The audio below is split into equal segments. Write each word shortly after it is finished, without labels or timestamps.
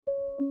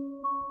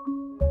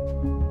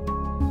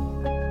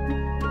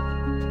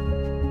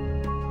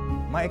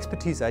My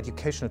expertise are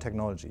educational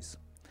technologies.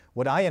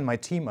 What I and my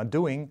team are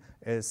doing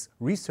is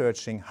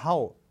researching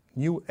how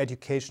new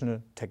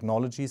educational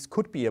technologies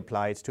could be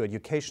applied to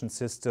education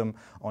system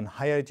on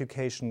higher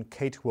education,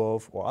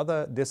 K-12 or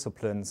other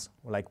disciplines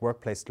like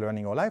workplace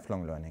learning or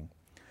lifelong learning.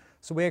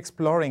 So we're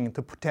exploring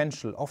the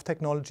potential of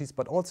technologies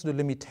but also the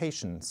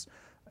limitations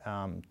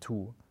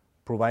to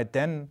provide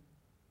then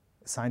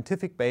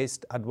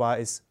scientific-based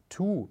advice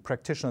to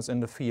practitioners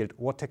in the field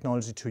what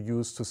technology to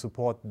use to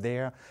support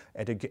their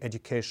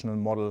educational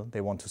model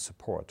they want to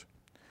support.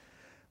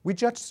 We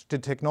judge the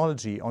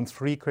technology on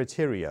 3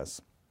 criteria.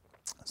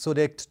 So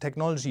the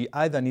technology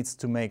either needs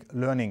to make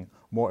learning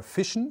more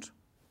efficient,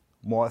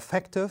 more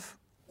effective,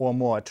 or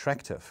more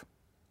attractive.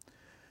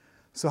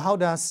 So how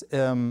does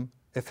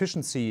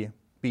efficiency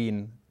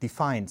being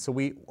defined? So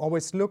we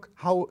always look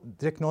how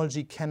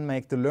technology can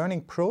make the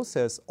learning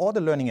process or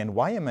the learning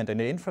environment and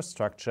the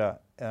infrastructure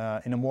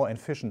in a more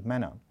efficient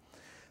manner.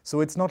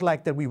 So it's not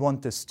like that we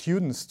want the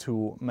students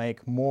to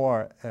make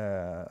more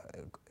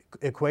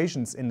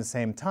equations in the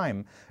same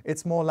time.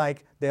 It's more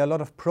like there are a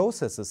lot of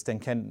processes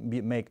that can be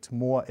made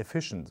more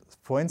efficient.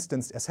 For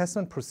instance,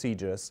 assessment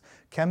procedures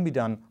can be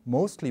done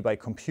mostly by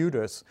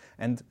computers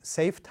and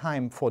save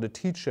time for the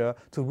teacher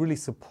to really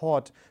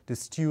support the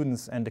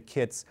students and the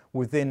kids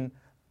within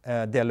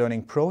their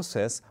learning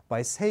process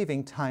by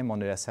saving time on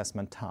the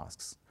assessment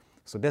tasks.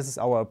 So this is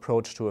our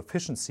approach to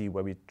efficiency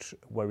where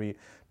we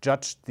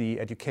judge the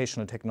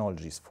educational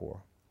technologies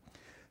for.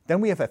 Then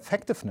we have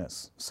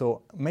effectiveness,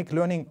 so make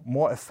learning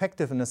more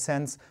effective in the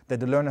sense that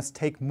the learners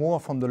take more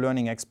from the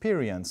learning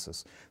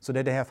experiences, so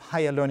that they have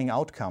higher learning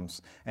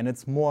outcomes and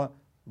it's more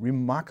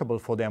remarkable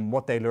for them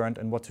what they learned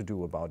and what to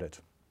do about it.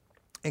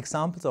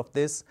 Examples of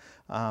this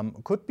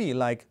could be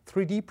like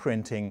 3D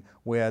printing,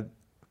 where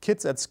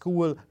kids at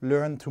school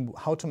learn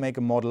how to make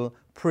a model,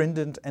 print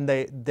it, and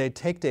they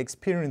take the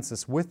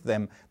experiences with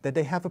them, that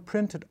they have a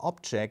printed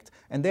object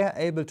and they are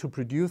able to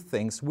produce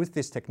things with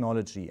this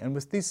technology. And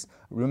with this,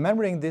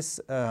 remembering these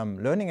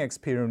learning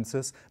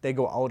experiences, they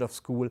go out of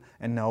school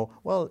and know,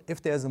 well, if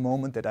there's a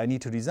moment that I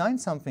need to design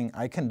something,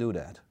 I can do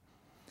that.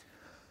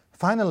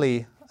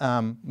 Finally,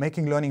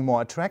 making learning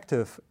more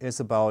attractive is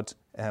about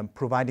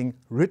providing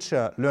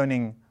richer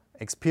learning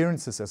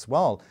experiences as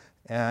well,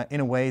 in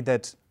a way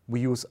that we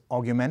use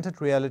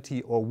augmented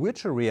reality or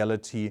virtual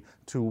reality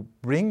to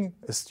bring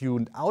a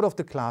student out of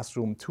the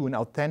classroom to an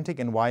authentic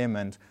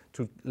environment,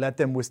 to let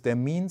them with their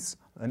means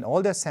and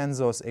all their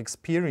sensors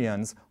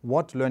experience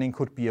what learning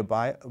could be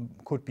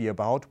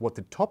about, what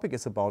the topic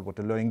is about, what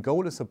the learning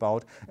goal is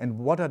about, and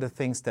what are the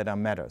things that are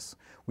matters.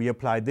 We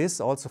apply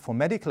this also for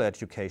medical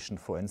education,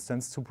 for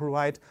instance, to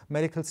provide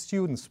medical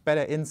students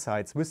better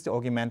insights with the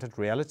augmented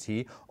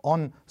reality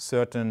on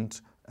certain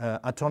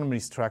autonomy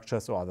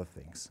structures or other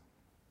things.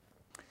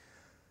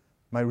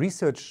 My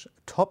research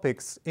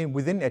topics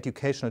within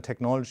educational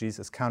technologies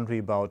is currently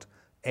about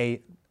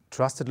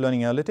trusted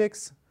learning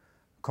analytics,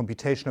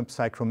 computational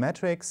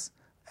psychrometrics,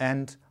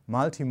 and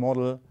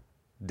multimodal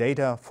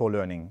data for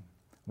learning.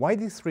 Why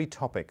these 3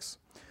 topics?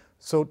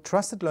 So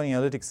trusted learning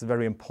analytics is a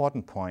very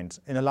important point.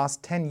 In the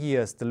last 10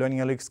 years, the learning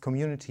analytics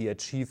community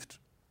achieved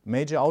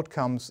major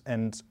outcomes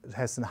and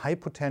has a high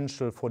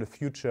potential for the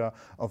future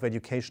of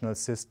educational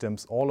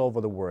systems all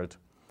over the world.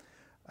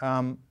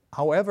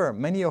 However,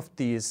 many of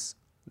these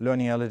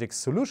learning analytics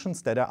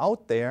solutions that are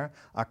out there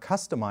are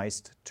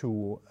customized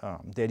to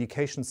the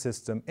education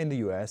system in the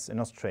US, in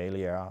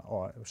Australia,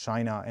 or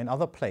China, and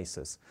other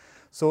places.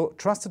 So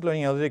trusted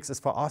learning analytics is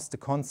for us the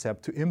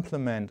concept to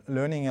implement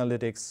learning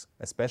analytics,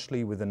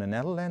 especially within the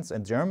Netherlands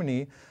and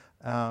Germany,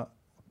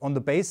 on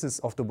the basis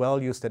of the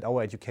values that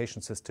our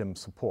education system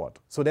support.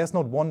 So there's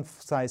not one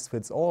size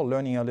fits all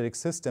learning analytics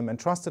system, and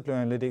trusted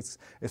learning analytics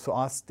is for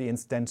us the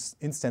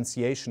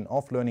instantiation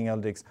of learning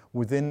analytics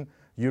within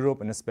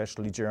Europe and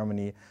especially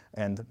Germany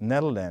and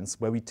Netherlands,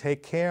 where we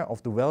take care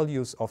of the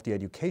values of the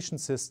education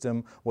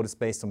system, what is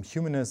based on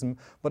humanism,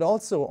 but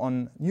also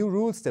on new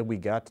rules that we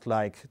got,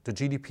 like the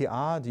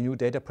GDPR, the new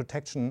data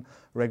protection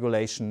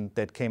regulation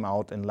that came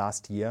out in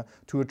last year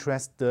to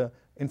address the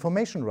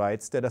information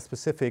rights that are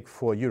specific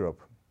for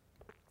Europe.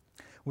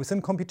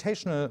 Within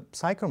computational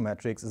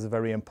psychrometrics is a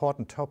very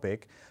important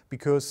topic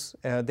because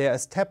they are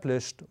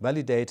established,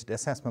 validated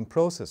assessment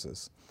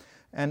processes.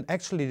 And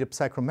actually the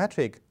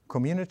psychrometric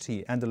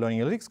community and the learning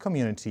analytics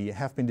community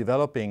have been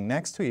developing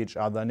next to each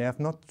other and they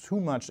have not too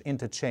much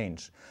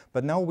interchange.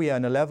 But now we are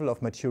in a level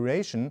of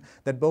maturation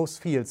that both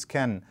fields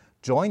can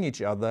join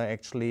each other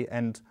actually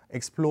and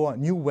explore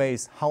new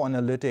ways how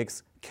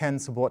analytics can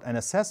support an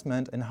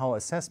assessment and how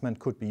assessment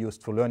could be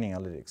used for learning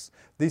analytics.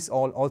 This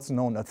also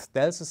known as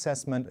stealth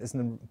assessment is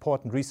an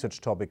important research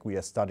topic we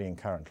are studying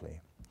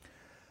currently.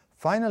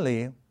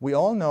 Finally, we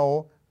all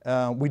know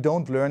we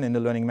don't learn in the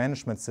learning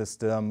management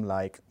system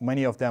like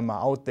many of them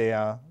are out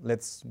there,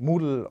 let's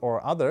Moodle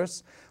or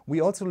others.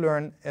 We also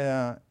learn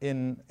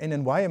in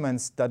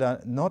environments that are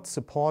not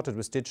supported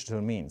with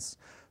digital means.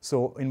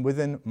 So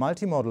within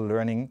multimodal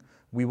learning,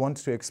 we want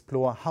to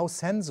explore how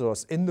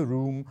sensors in the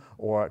room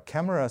or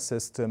camera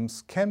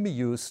systems can be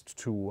used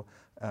to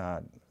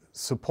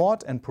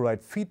support and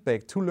provide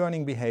feedback to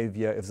learning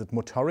behavior, if it's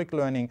motoric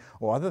learning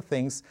or other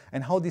things,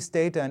 and how these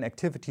data and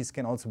activities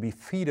can also be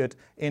fed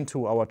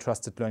into our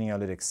trusted learning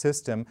analytics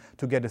system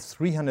to get a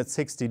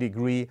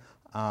 360-degree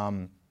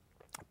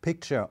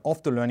picture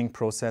of the learning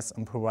process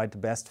and provide the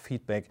best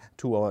feedback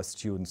to our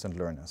students and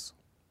learners.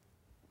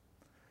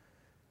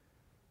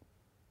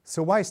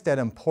 So why is that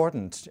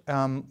important?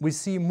 We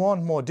see more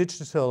and more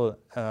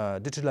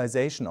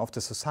digitalization of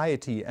the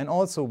society, and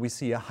also we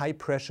see a high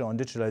pressure on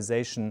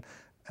digitalization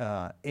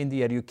in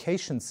the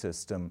education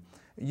system.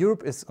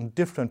 Europe is on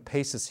different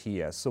paces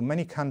here. So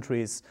many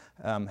countries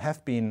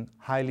have been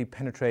highly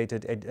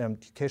penetrated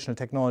educational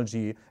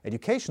technology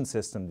education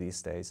system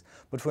these days.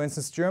 But for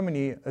instance,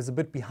 Germany is a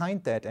bit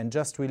behind that and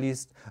just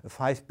released a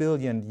 5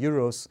 billion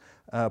euros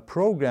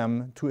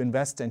program to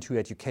invest into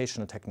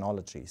educational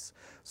technologies.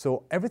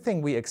 So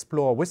everything we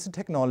explore with the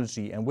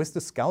technology and with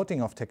the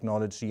scouting of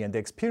technology and the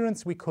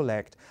experience we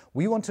collect,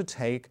 we want to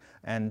take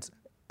and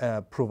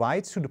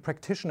provide to the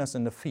practitioners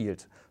in the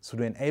field, so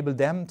to enable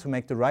them to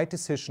make the right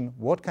decision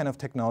what kind of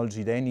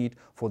technology they need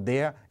for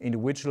their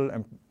individual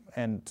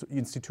and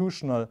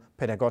institutional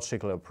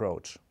pedagogical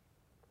approach.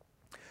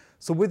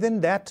 So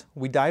within that,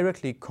 we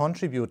directly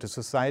contribute to the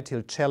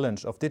societal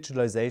challenge of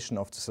digitalization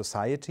of the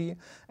society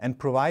and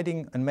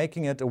providing and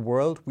making it a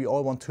world we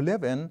all want to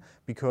live in,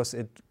 because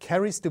it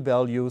carries the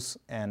values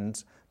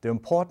and the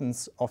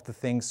importance of the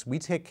things we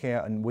take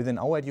care and within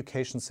our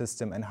education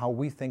system and how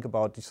we think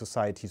about the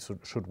society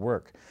should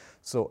work.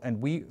 So,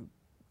 and we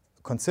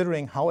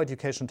considering how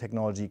education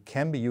technology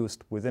can be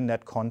used within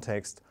that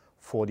context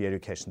for the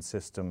education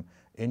system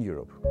in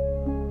Europe.